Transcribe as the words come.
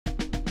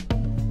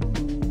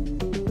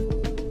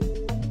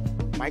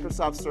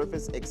Microsoft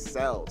Surface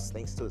excels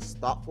thanks to its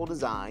thoughtful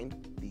design,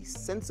 the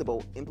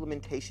sensible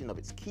implementation of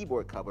its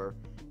keyboard cover,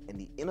 and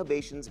the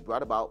innovations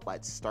brought about by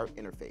its Start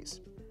interface.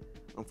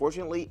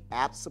 Unfortunately,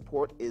 app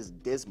support is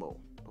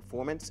dismal.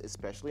 Performance,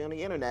 especially on the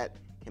internet,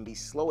 can be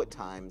slow at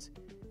times,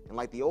 and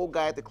like the old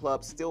guy at the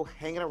club still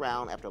hanging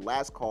around after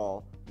last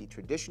call, the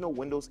traditional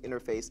Windows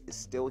interface is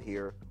still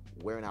here,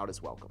 wearing out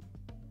its welcome.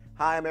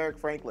 Hi, I'm Eric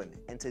Franklin,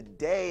 and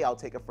today I'll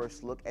take a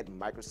first look at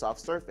Microsoft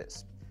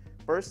Surface.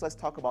 First, let's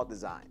talk about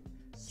design.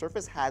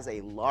 Surface has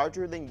a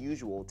larger than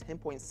usual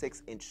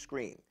 10.6-inch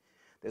screen.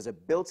 There's a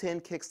built-in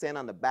kickstand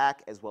on the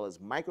back as well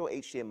as micro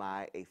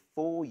HDMI, a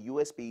full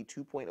USB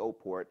 2.0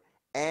 port,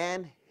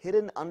 and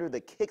hidden under the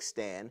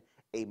kickstand,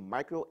 a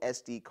micro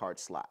SD card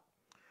slot.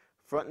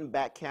 Front and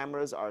back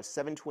cameras are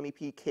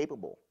 720p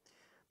capable.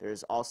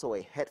 There's also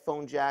a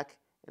headphone jack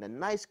and a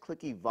nice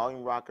clicky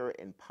volume rocker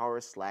and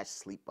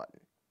power/sleep button.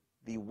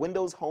 The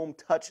Windows Home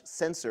Touch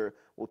sensor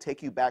will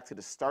take you back to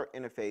the Start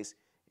interface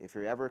if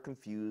you're ever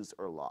confused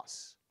or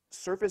lost.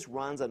 Surface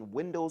runs on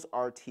Windows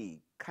RT,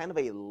 kind of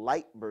a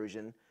light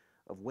version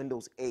of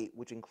Windows 8,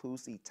 which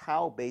includes the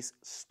tile-based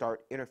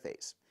Start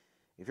interface.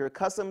 If you're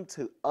accustomed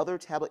to other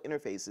tablet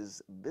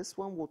interfaces, this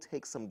one will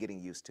take some getting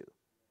used to.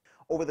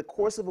 Over the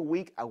course of a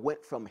week, I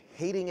went from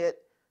hating it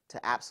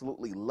to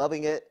absolutely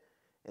loving it,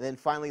 and then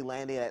finally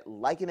landing at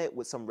liking it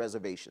with some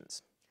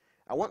reservations.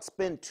 I won't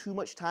spend too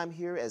much time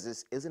here as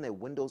this isn't a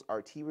Windows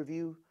RT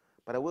review,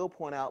 but I will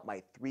point out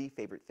my 3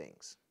 favorite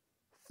things.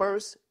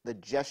 First, the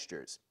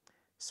gestures.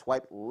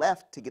 Swipe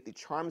left to get the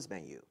Charms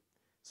menu.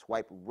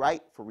 Swipe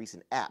right for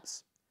recent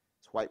apps.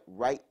 Swipe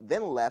right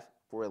then left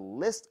for a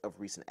list of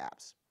recent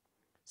apps.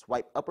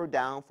 Swipe up or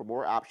down for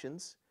more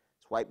options.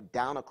 Swipe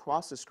down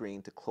across the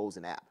screen to close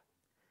an app.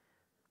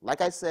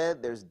 Like I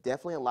said, there's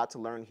definitely a lot to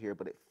learn here,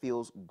 but it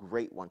feels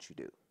great once you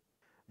do.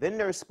 Then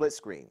there's split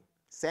screen.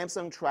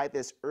 Samsung tried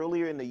this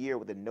earlier in the year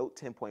with the Note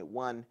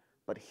 10.1,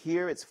 but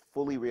here it's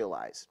fully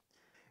realized.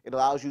 It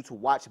allows you to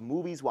watch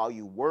movies while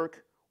you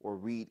work, or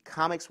read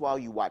comics while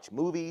you watch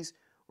movies,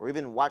 or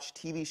even watch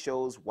TV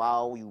shows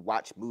while you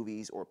watch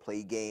movies or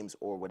play games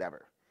or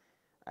whatever.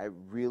 I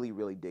really,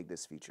 really dig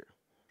this feature.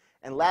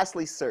 And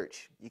lastly,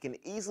 search. You can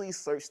easily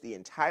search the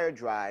entire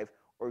drive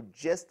or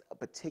just a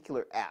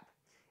particular app.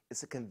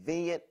 It's a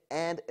convenient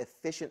and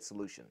efficient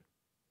solution.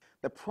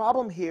 The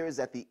problem here is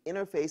that the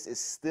interface is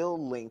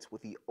still linked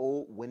with the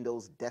old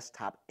Windows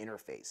desktop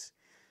interface.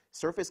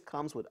 Surface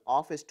comes with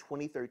Office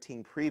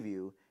 2013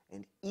 Preview,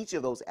 and each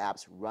of those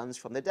apps runs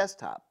from the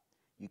desktop.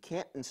 You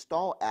can't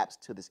install apps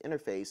to this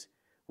interface,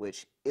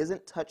 which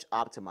isn't touch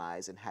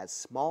optimized and has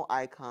small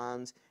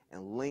icons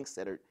and links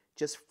that are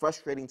just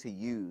frustrating to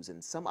use,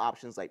 and some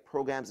options like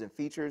programs and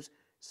features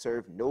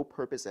serve no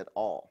purpose at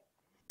all.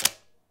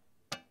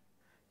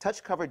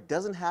 Touch cover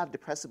doesn't have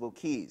depressible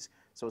keys,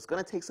 so it's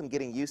going to take some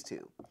getting used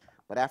to.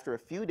 But after a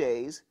few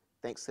days,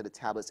 thanks to the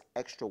tablet's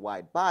extra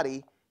wide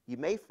body, you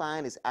may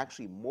find it's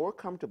actually more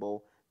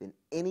comfortable than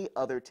any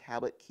other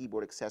tablet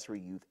keyboard accessory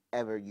you've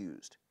ever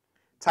used.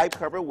 Type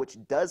cover, which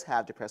does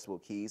have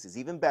depressible keys, is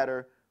even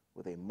better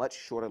with a much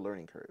shorter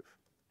learning curve.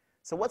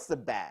 So what's the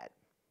bad?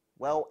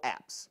 Well,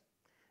 apps.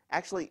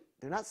 Actually,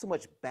 they're not so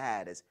much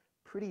bad as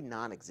pretty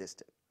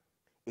non-existent.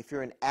 If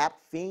you're an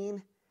app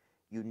fiend,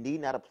 you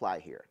need not apply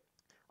here.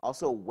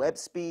 Also, web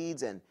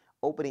speeds and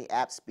opening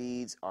app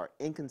speeds are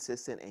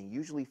inconsistent and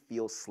usually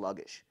feel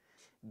sluggish.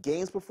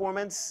 Games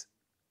performance,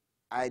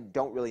 I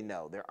don't really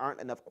know. There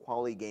aren't enough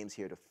quality games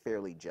here to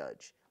fairly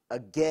judge.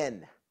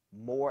 Again,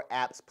 more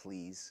apps,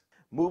 please.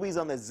 Movies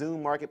on the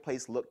Zoom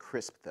Marketplace look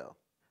crisp, though.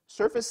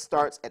 Surface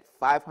starts at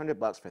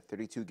 $500 for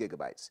 32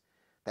 gigabytes.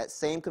 That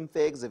same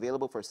config is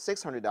available for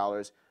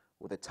 $600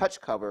 with a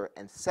touch cover,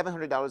 and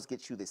 $700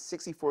 gets you the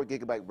 64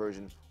 gigabyte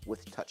version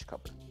with touch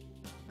cover.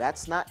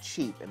 That's not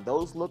cheap, and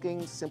those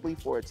looking simply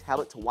for a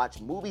tablet to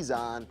watch movies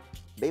on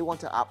may want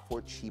to opt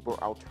for cheaper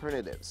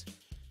alternatives.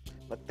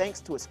 But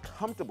thanks to its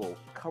comfortable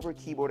cover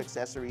keyboard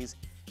accessories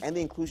and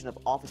the inclusion of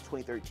Office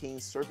 2013,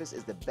 Surface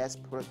is the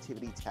best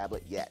productivity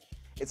tablet yet.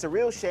 It's a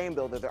real shame,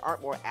 though, that there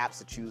aren't more apps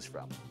to choose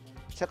from.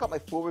 Check out my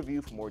full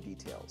review for more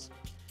details.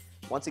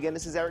 Once again,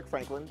 this is Eric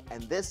Franklin,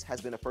 and this has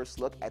been a first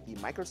look at the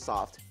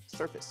Microsoft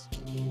Surface.